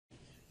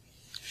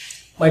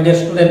My dear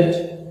student,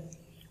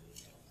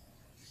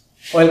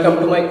 welcome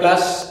to my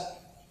class.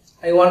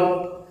 I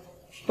want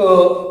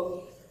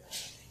to,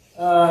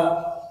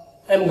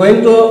 I am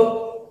going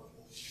to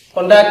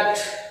conduct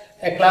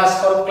a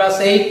class for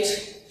class 8.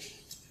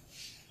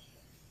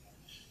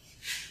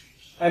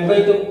 I am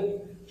going to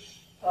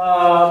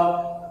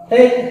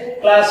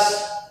take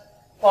class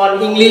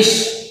on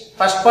English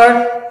first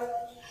part,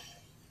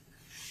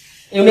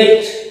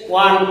 Unit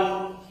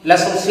 1,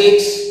 Lesson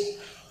 6.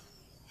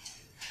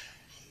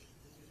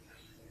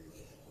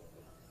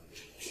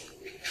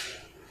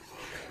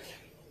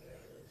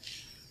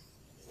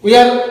 We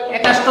are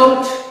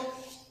accustomed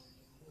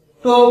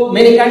to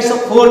many kinds of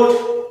food.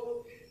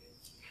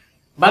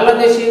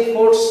 Bangladeshi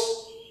foods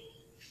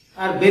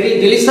are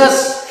very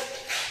delicious.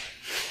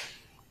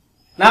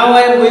 Now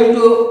I am going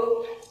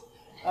to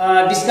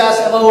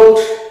discuss about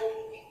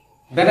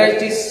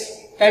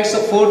varieties, kinds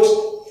of foods.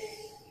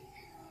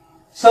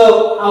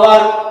 So our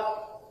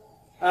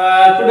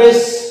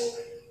today's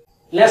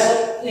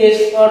lesson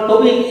is, or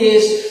topic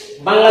is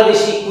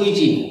Bangladeshi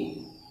cuisine.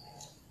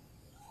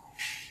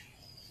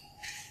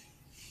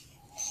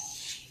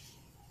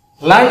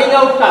 Learning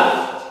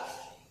outcome.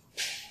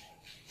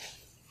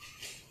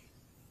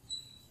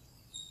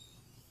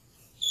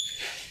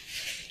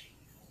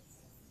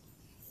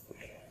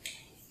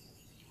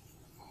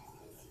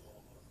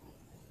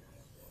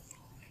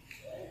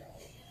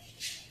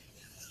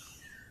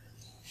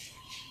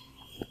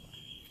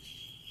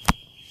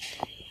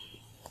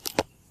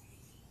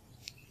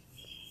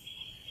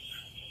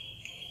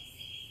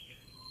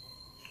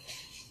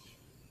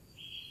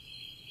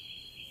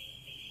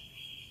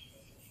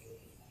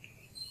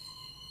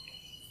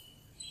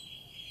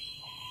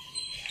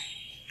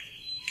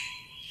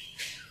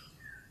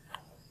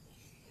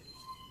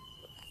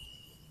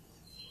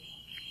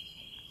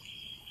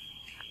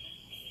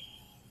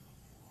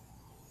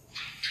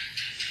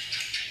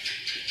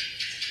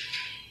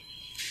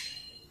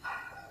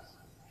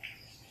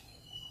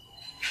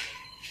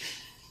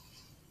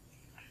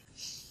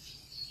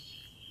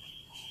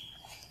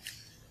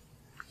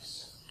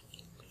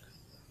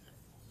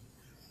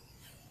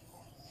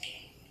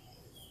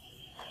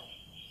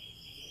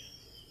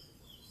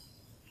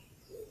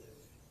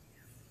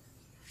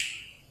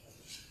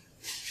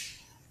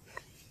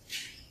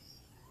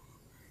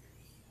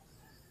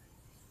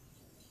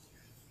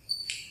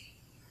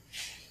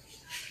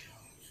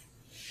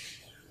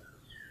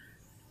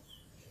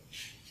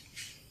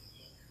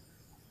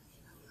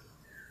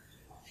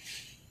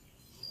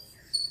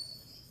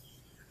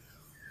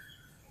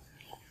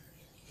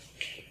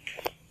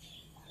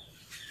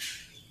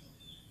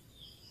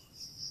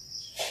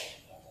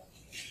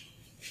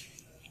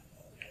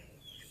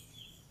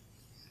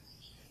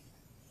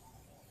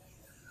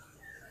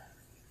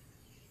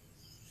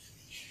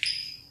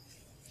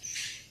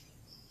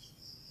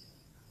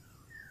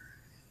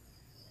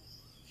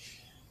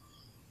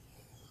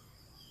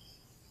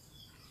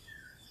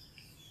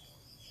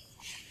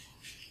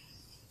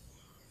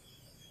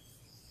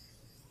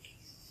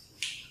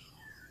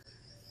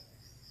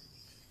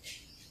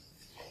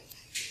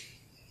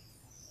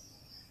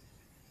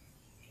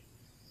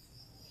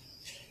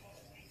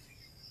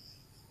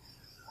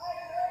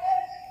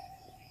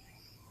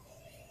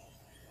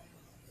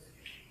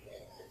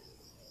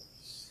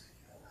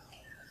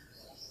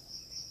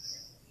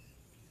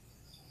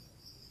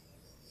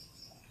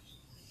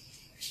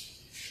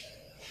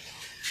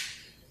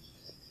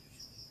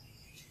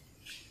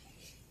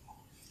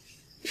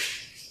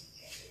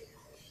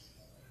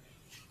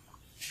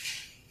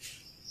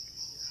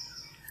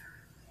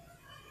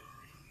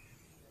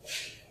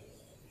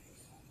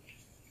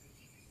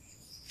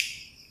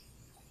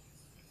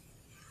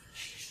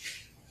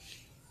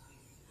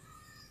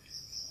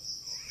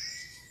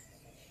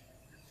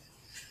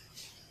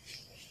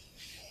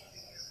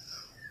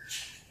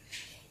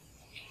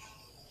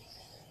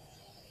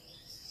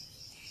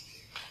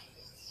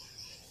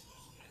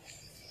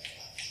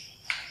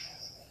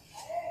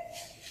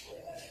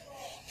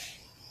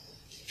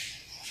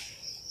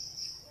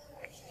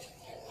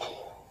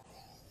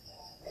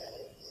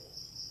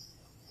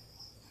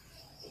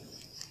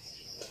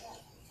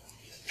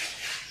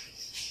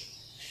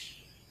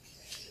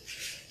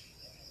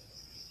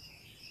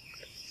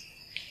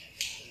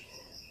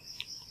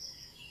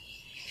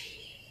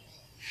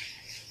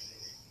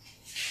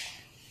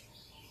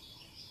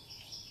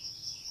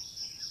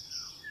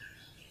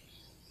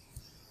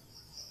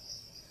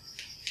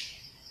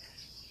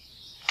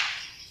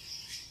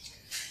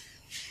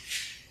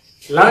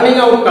 Learning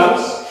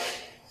outcomes.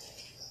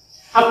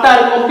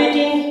 After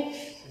completing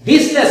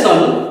this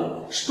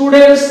lesson,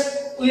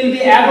 students will be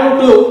able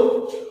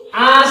to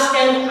ask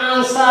and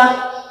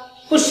answer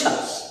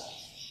questions.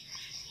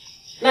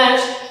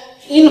 Next,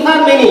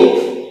 infer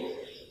meaning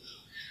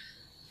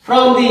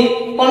from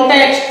the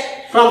context,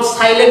 from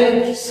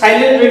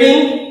silent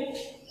reading.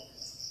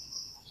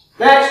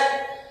 Next,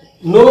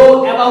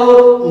 know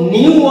about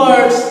new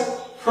words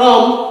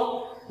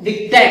from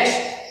the text.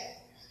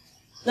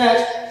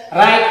 Next,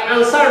 write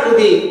answer to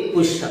the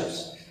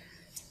questions.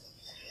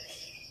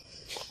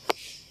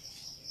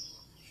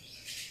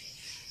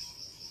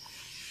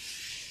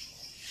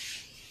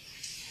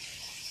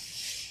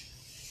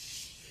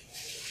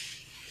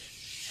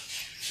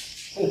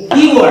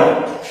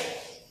 Keyword.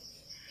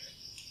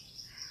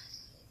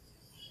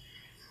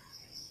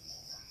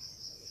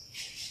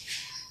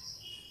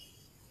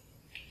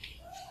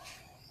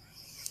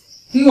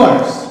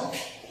 Keywords.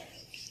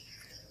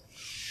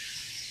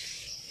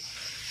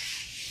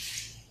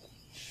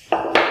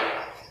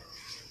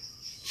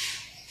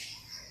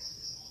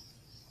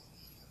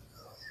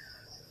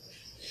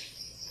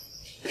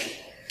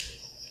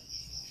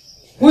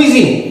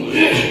 Cuisine.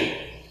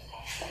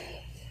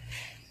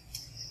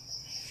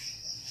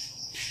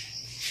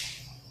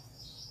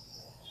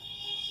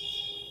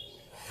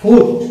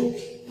 Food.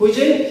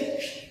 Cuisine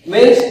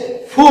means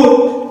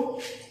food.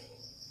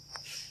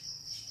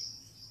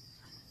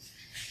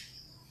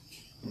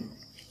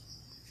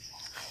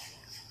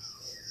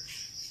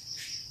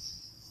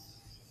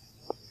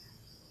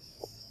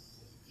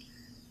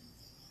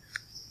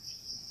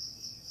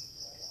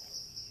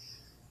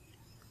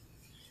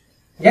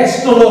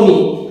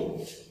 Gastronomy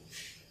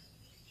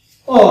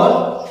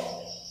or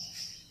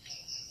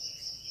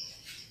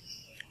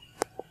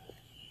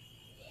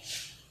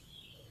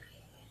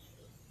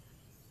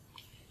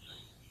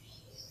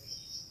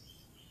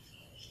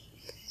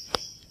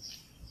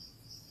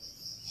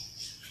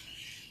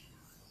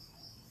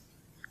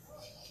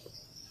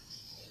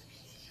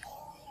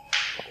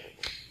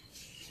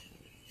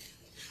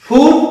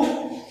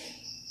food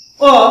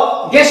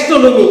or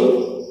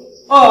gastronomy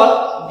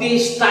or the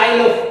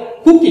style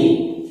of cooking.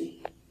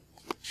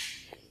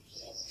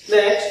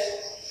 Next,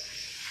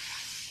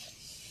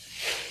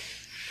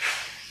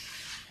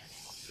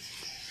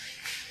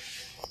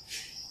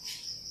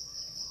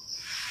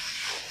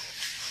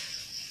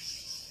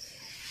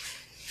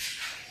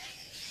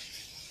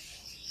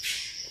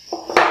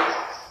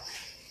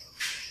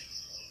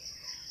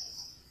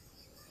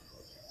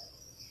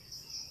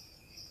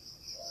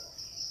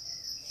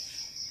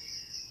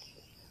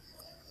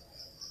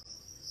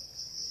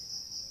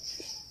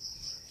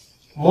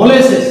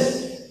 molasses.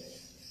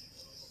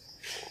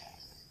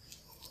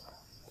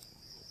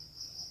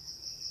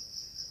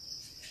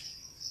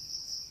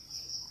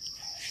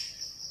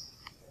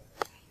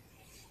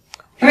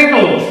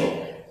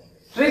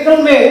 Trickle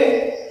में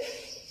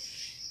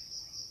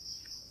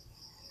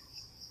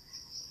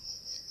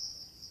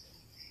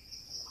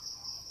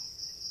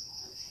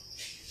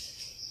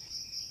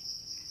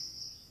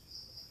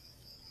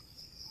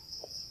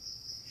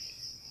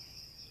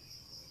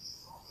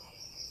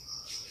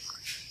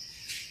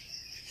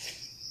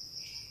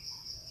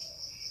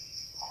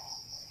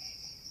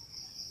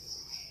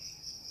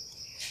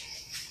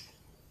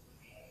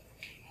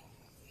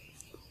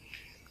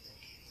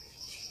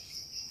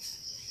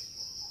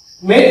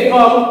made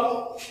from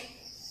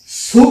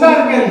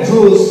sugarcane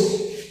juice.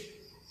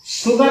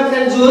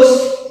 Sugarcane juice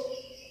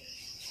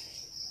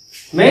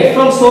made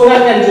from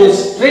sugarcane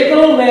juice.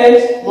 Treacle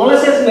means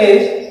molasses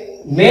means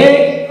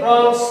made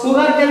from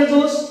sugarcane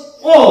juice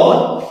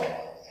or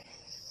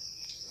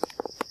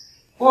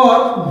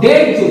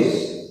date juice.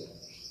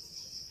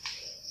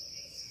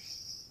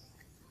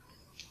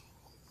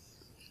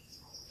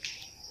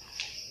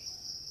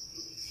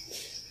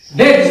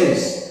 Date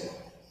juice.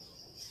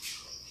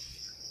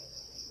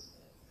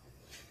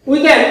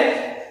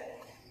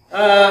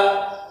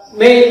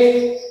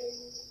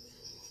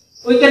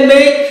 We can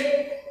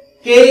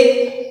make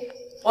cake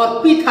or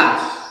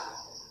pitas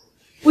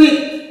with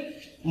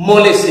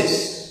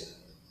molasses.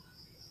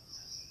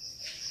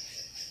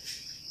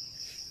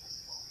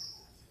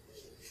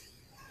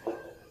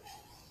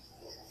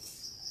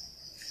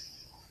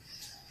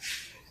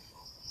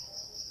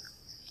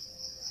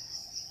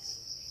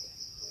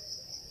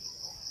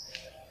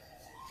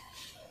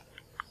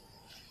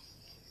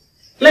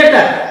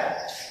 Platter.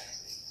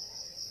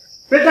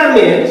 Platter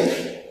means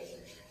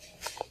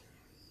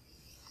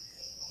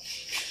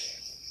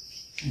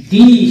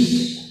dish.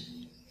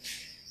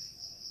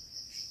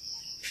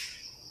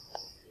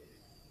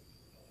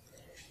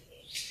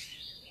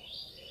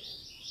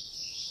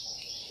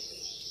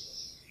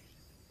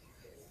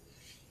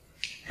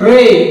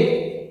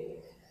 Tray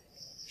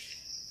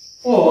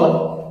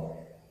or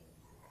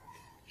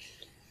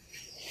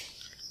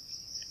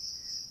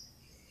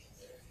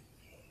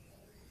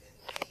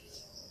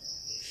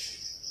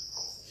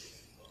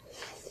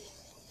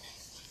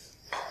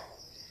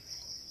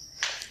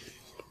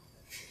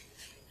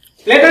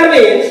platter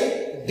means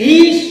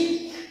dish,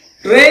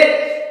 tray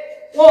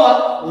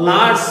or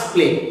large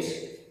plate.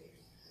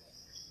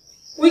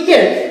 We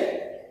can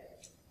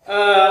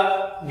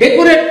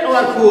decorate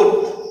our food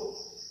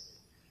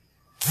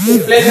in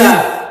platter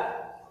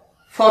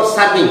for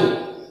serving.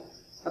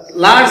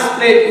 Large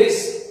plate is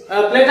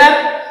platter.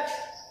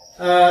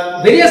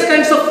 Various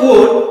kinds of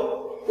food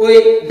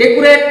we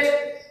decorate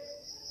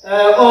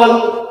on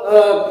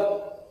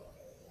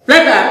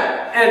platter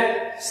and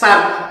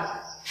serve.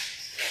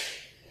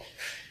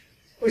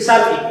 We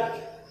serve it.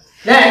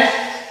 Next,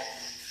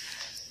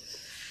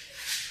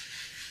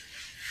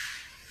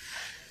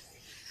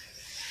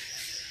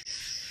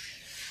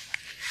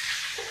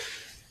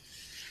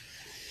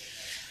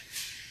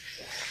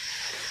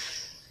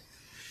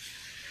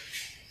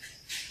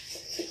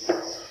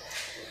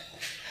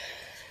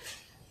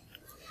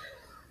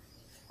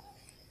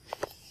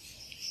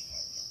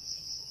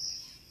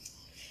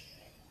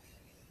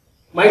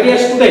 My dear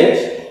students,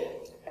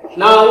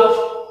 now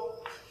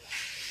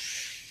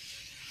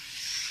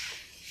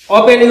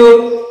open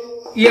your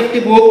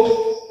EFT book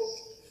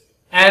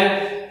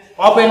and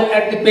open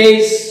at the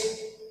page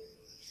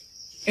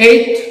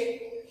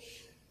 8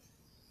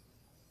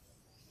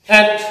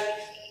 and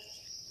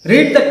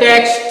read the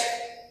text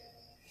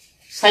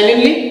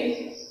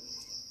silently.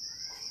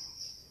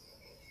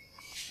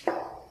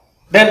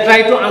 Then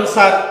try to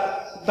answer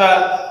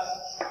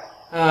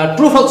the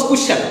true-false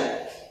question.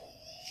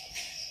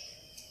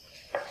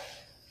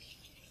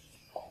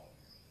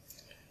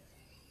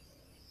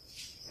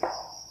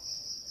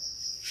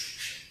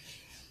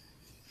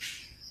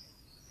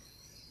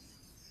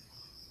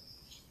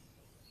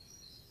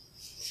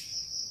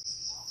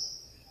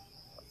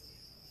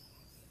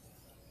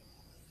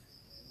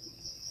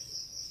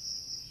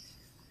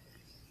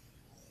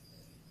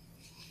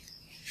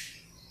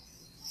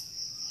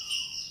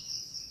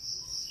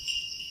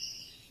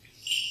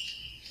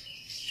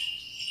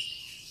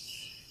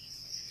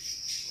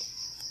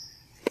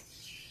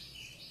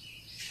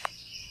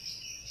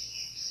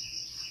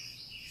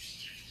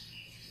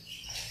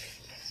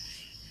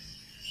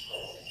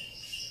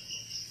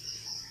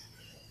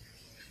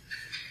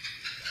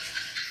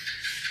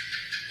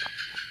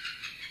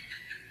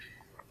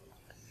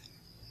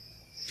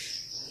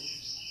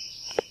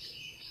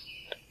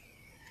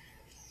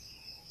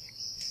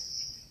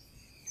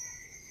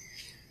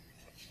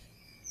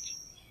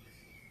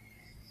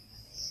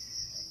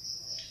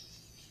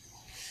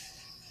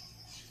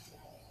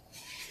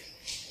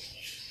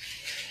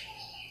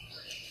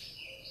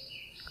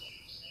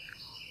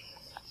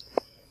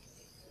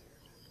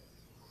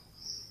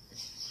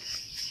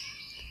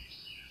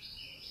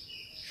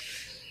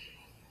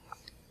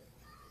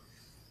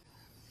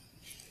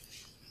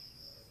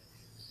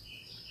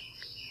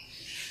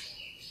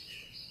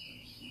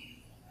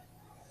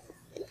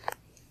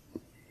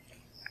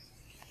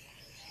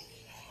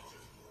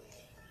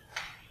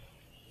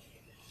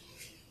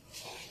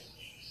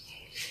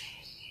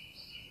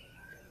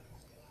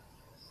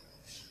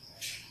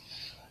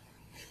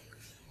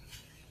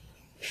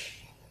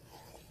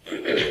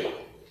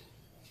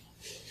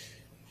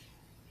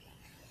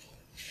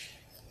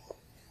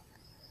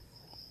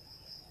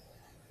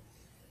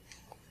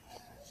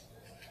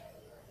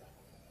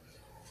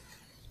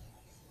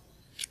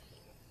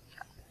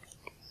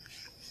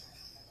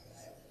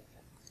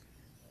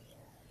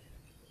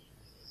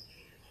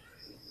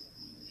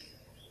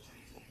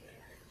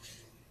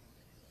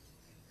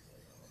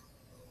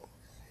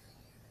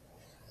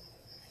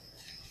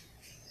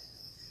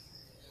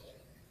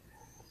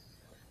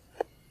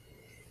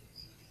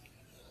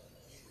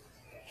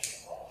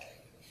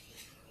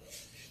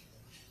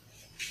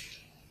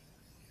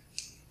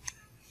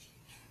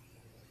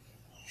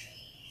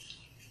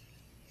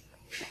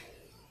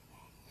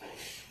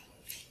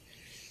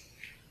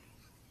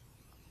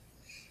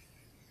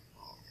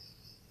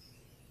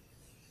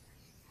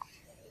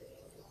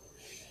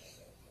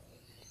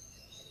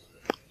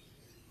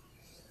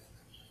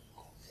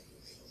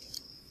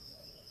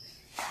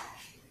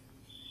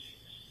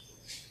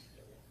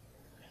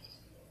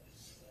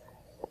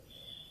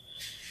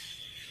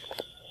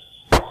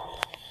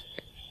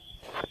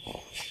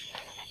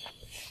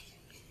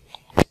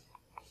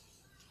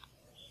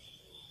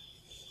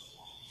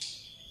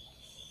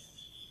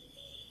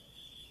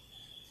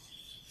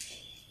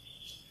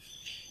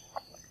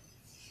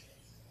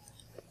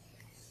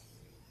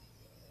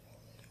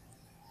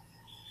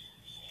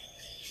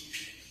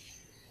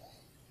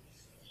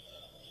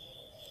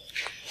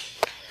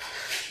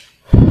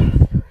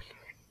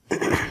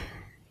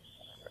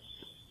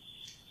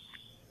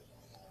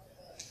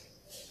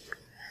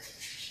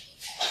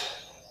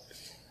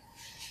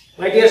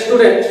 My dear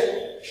students,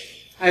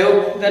 I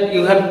hope that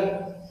you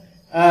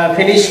have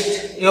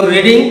finished your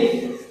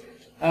reading.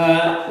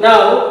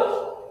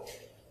 Now,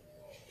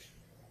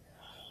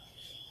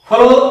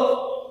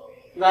 follow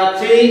the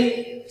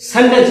 3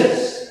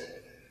 sentences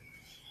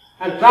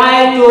and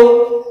try to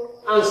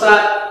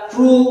answer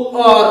true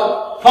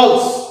or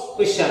false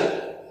question.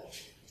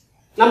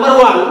 Number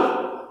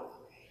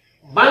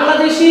 1,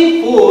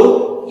 Bangladeshi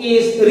food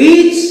is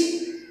rich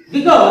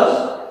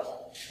because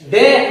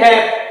they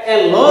have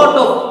a lot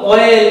of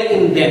oil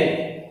in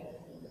them.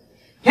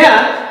 Here,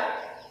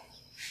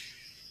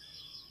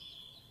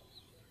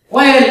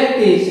 oil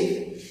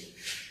is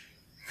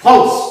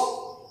false.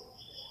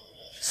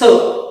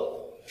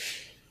 So,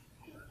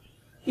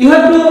 you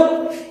have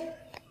to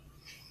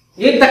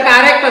give the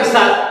correct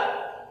answer.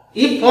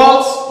 If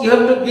false, you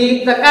have to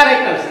give the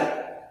correct answer.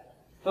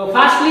 So,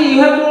 firstly,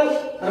 you have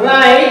to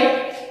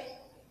write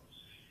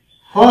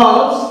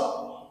false.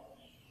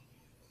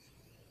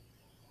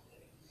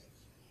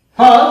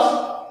 False,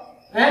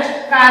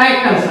 next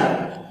correct answer.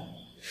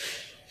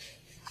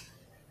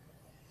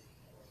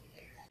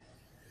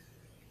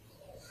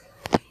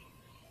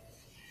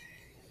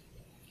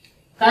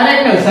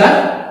 Correct answer.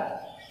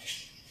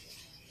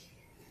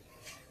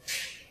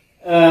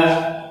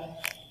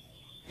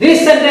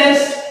 This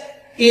sentence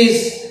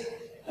is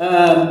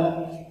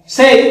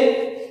said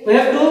we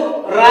have to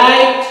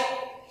write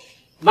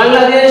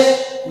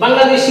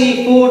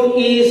Bangladeshi food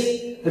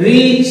is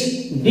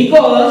rich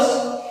because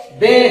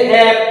they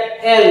have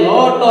a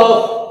lot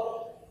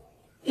of,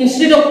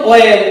 instead of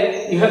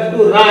oil, you have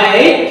to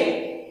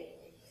write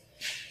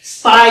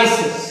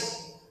spices.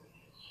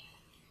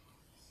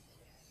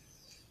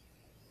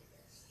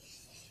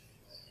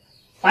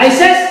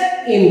 Spices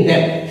in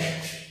them.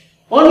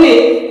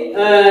 Only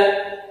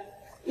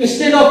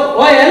instead of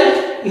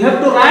oil, you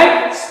have to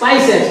write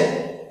spices,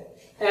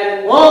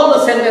 and all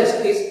the sentence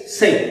is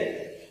same.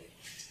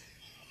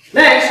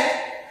 Next,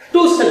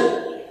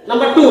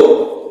 number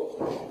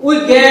 2,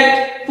 we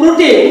get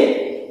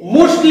protein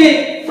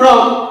mostly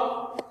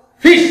from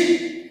fish.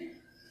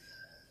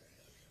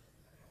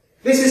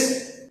 This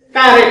is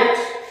correct.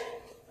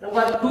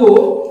 Number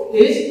 2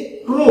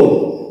 is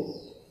true.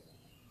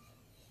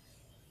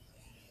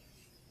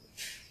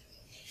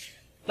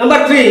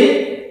 Number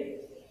 3,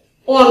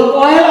 on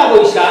Pohela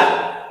Boishakh,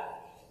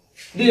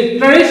 the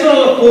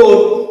traditional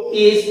food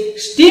is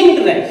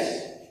steamed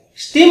rice.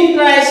 Steamed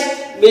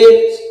rice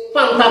means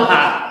panta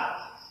bhat.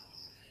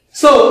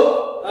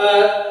 So,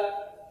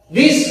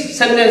 this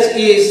sentence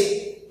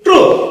is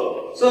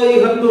true. So,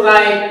 you have to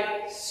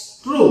write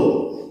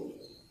true.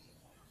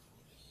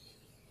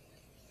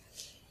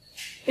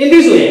 In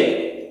this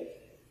way,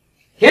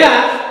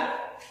 here,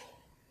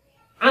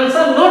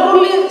 answer not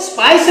only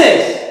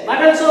spices,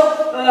 but also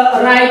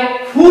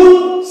write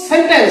full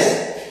sentence.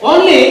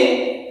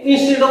 Only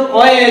instead of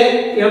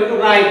oil, you have to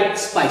write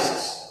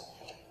spices.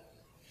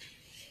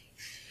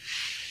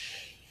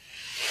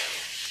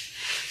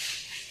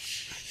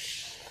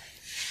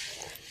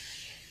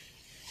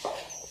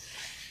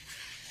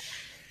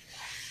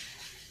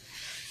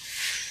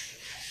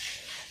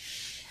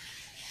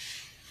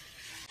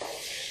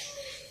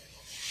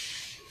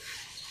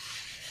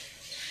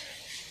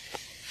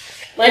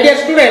 My dear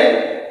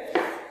student,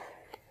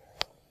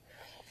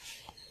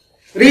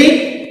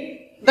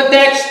 read the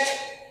text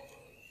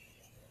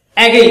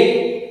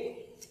again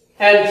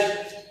and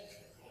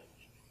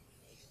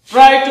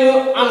try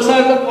to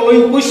answer the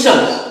following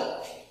questions.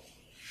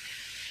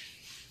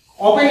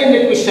 Open in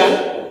the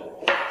question.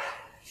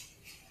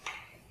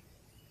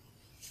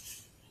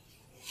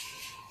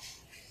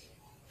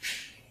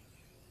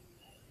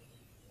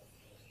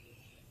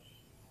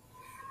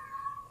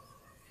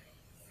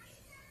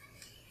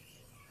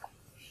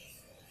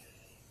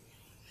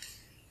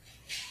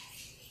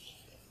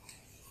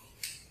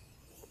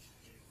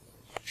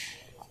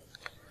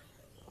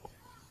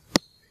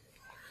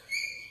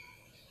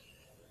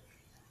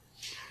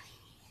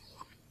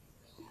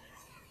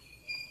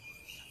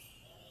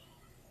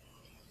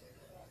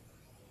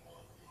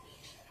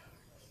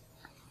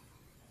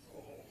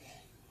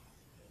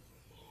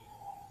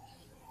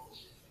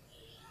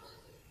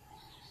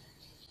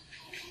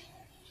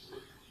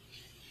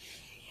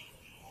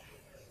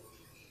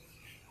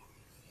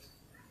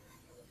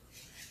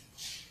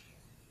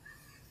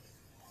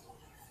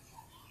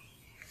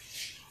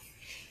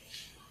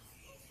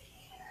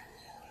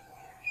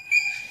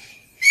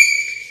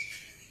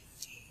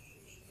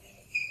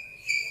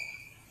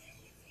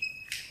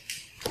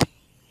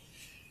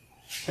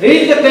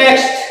 Read the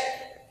text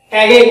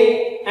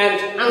again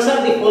and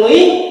answer the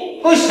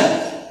following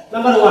questions.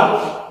 Number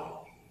 1.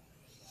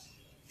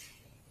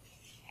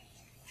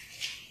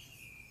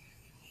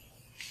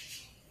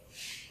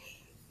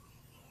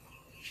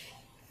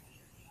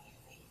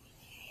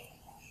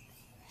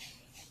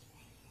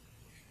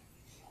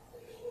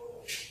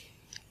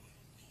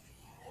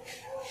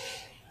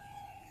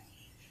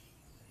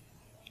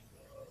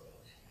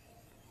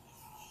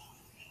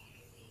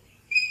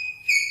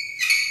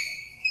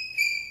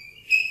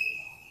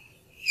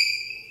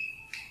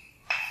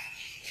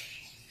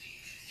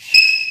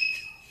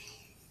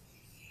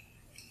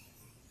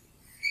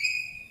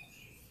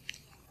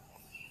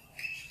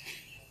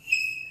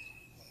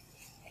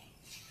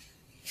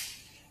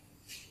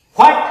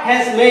 What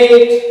has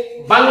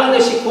made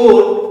Bangladeshi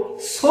food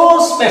so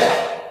special?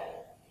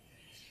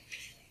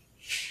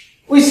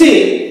 We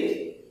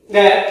see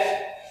that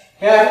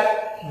here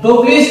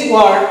Douglas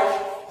word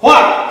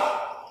what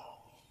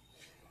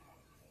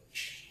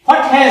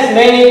has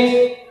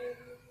made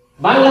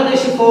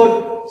Bangladeshi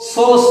food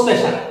so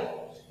special?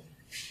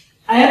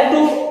 I have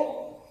to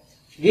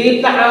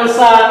give the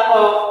answer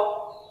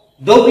of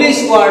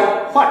Douglas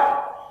word what.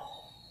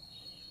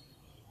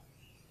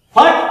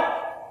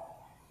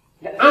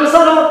 The answer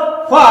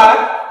of what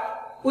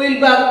will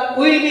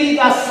be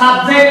the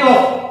subject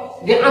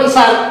of the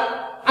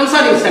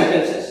answering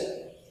sentences.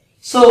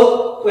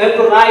 So we have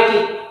to write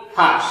it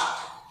first.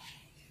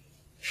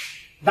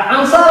 The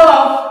answer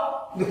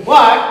of the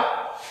what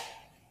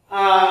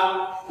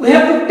we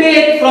have to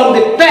take from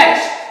the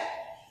text.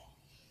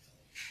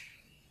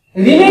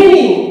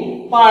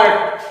 Remaining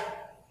part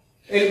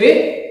will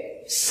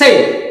be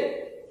same.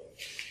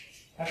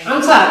 The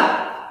answer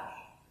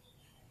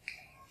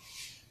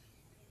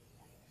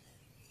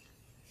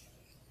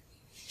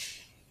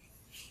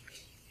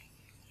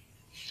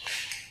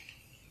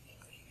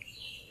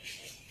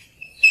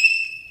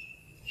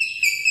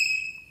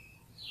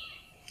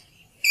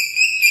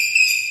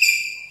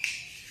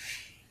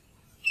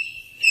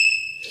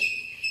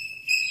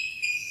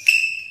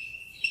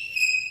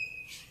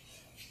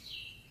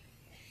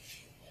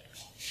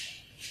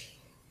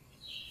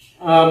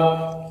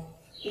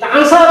The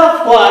answer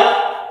of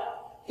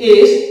what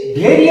is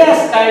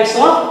various kinds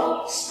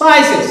of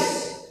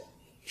spices.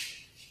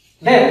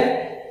 Then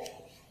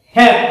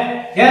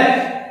here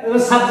the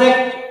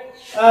subject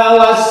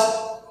was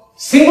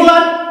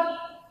singular,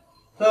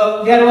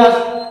 so there was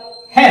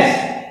has,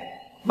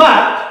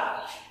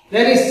 but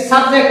there is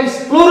subject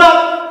is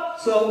plural,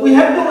 so we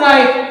have to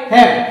write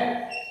have.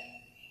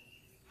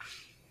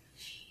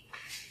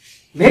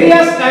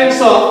 Various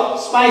kinds of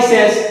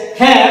spices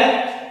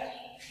have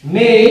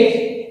made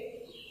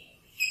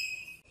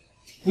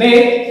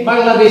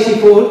Bangladeshi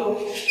food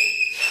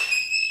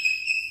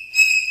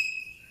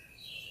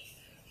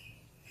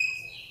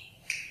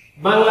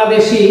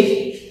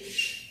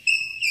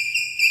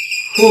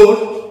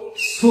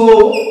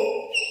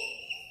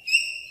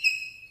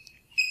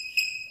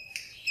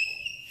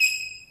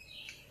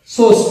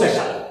so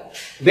special.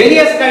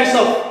 Various kinds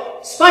of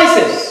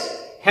spices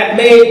have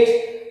made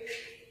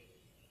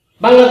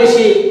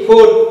Bangladeshi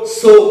food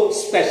so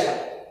special.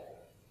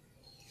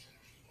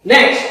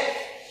 Next,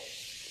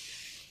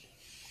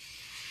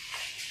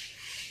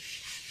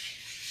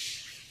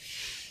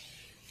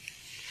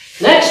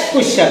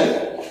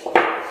 question.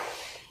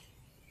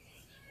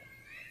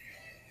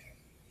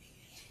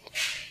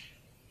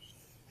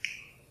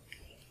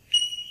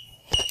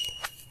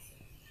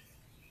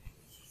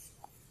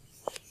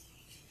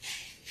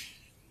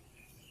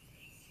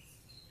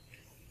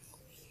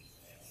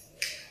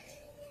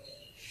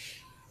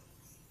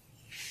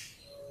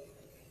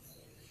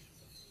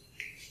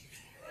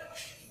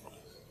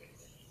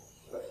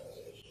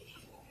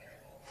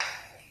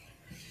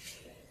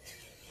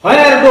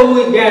 Where do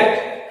we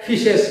get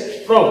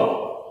fishes from?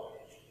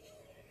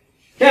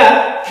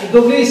 Here,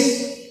 the English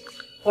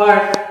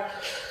word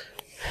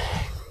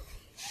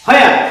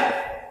where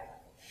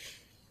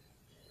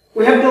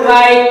we have to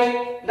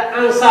write the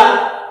answer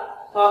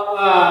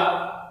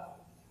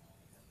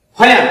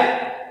where,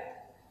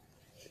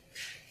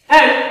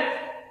 and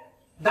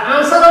the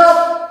answer of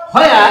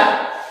where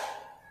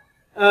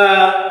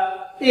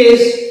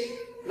is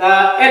the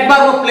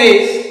adverb of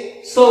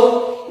place,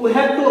 so we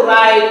have to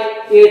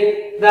write it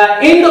the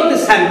end of the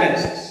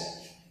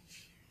sentences.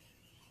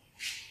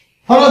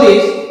 Follow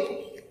this.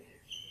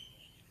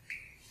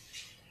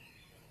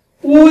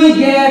 We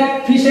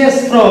get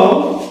fishes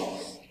from.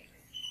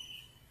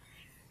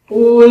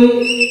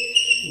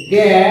 We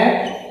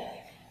get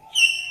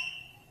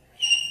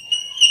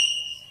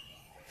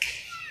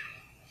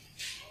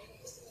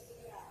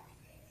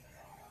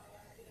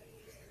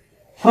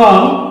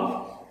from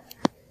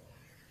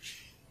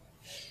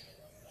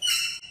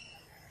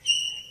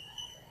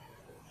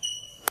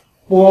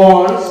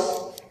ponds,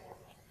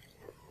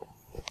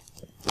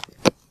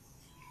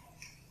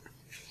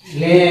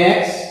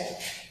 lakes,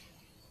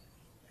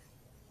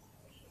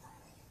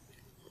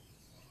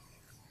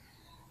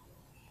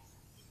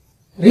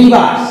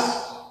 rivers.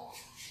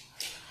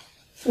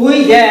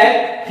 We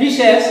get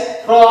fishes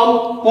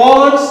from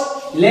ponds,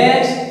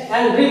 lakes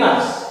and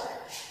rivers.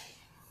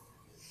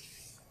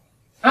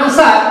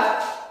 Answer.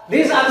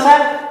 This answer,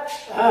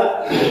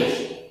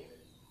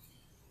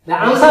 the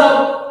answer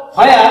of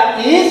where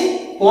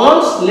is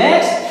ponds,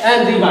 lakes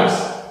and rivers.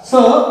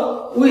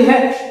 So we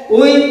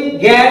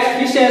get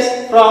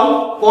fishes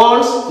from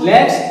ponds,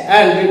 lakes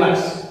and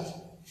rivers.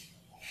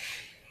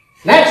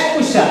 Next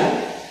question.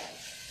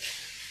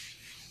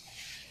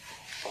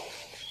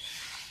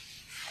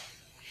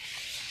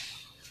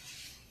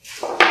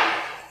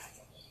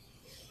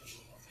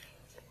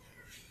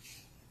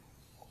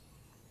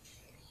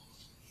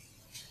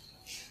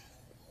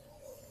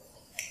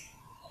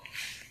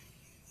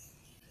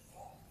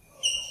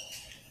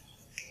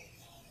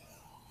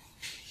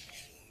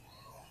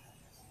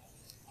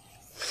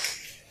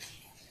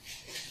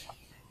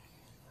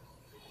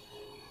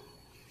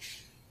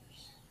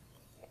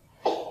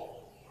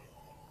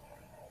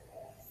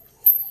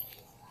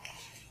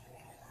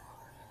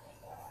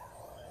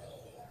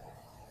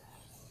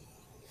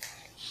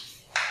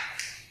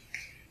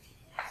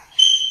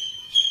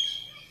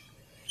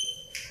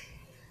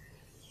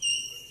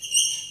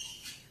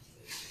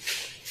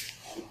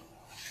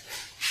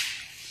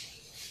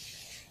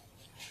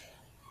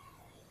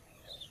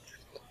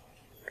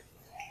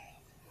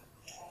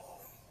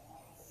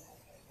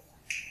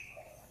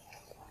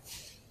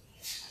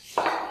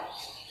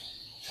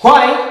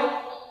 Why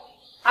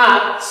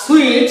are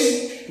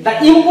sweets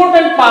the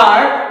important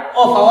part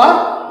of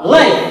our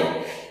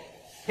life?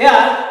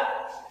 Here,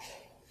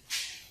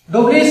 the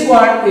English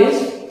word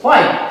is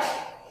why.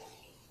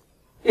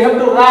 You have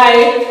to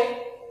write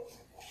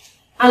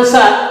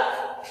answer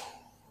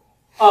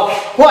of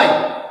why.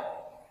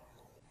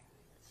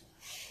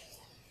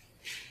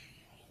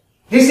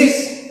 This is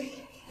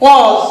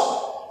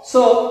pause,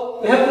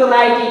 so we have to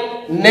write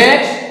it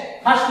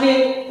next.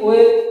 Firstly,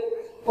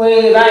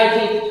 we write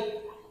it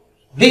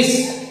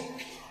this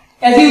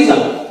as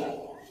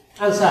usual.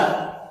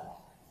 Answer.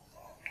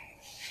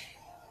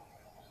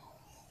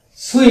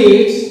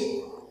 Sweets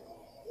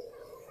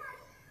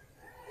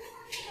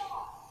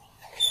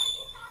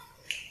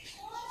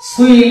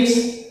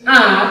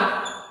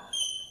are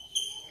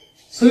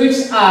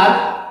Sweets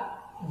are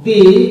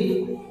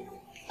the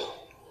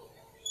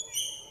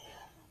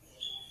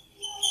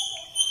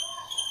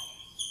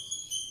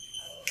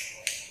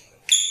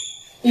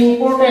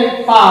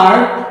important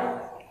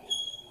part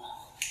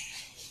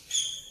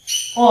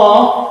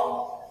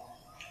of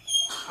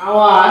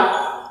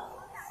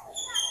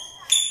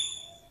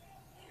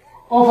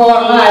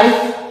our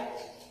life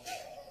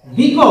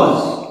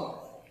because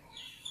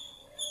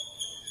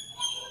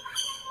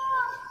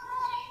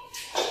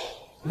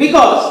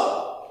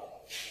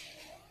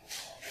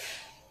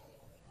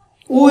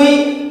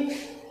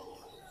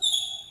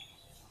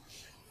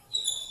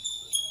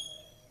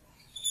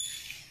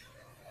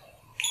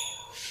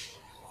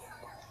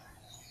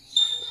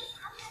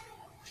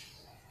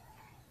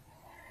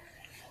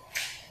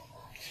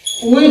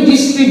we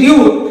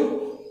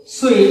distribute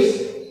sweets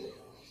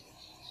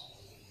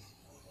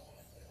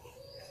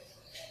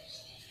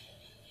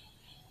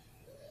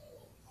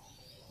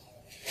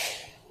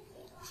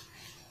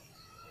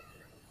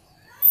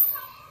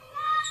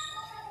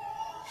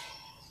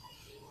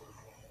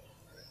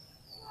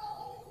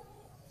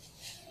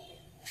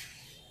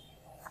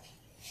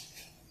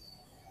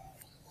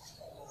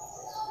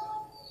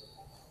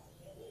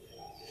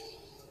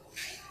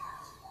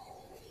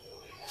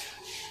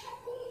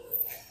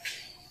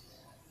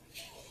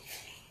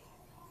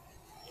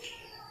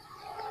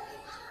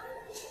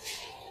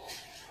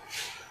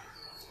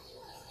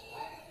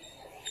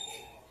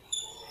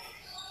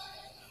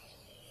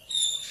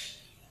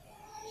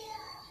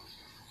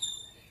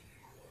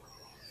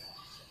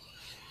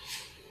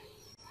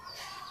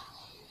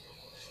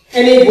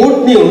any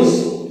good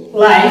news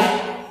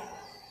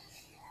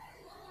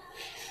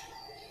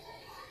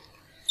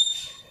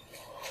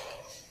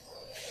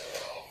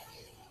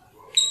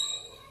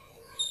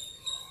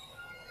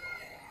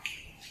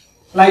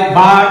like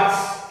birds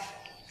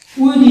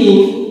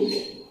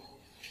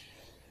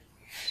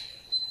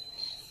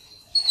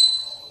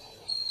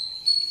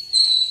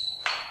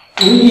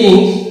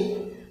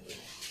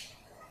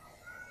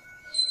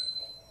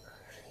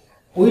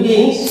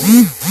weddings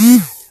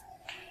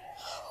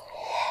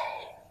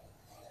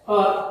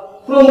or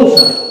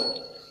promotion.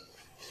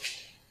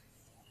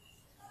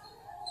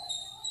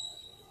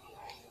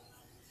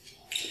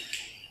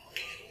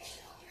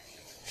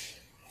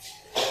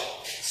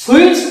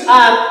 Sweets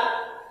are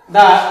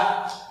the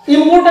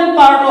important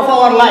part of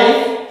our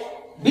life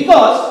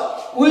because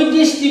we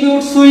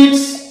distribute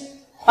sweets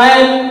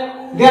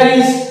when there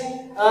is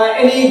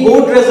any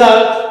good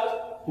result,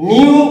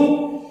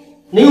 good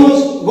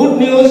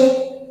news,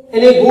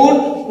 any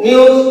good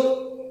news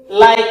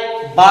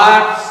like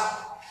births,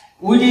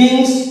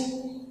 weddings,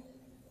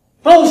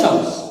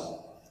 promotions.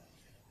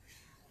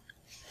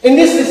 In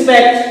this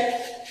respect,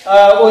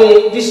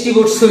 we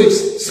distribute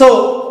sweets.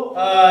 So,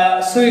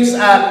 sweets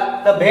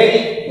are the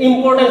very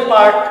important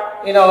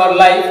part in our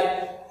life.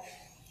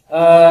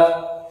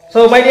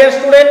 So, my dear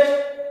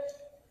student,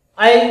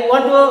 I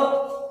want to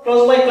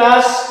close my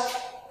class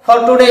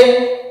for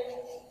today.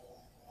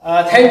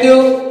 Thank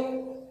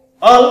you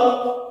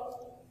all.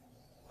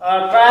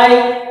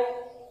 Try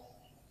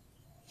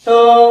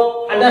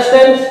to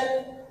understand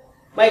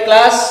my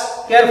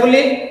class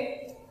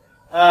carefully,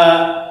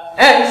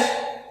 and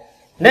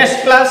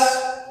next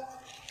class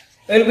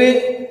will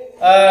be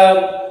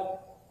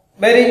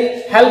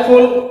very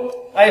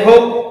helpful, I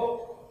hope.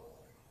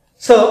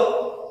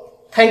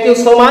 So, thank you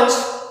so much.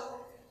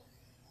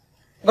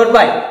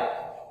 Goodbye.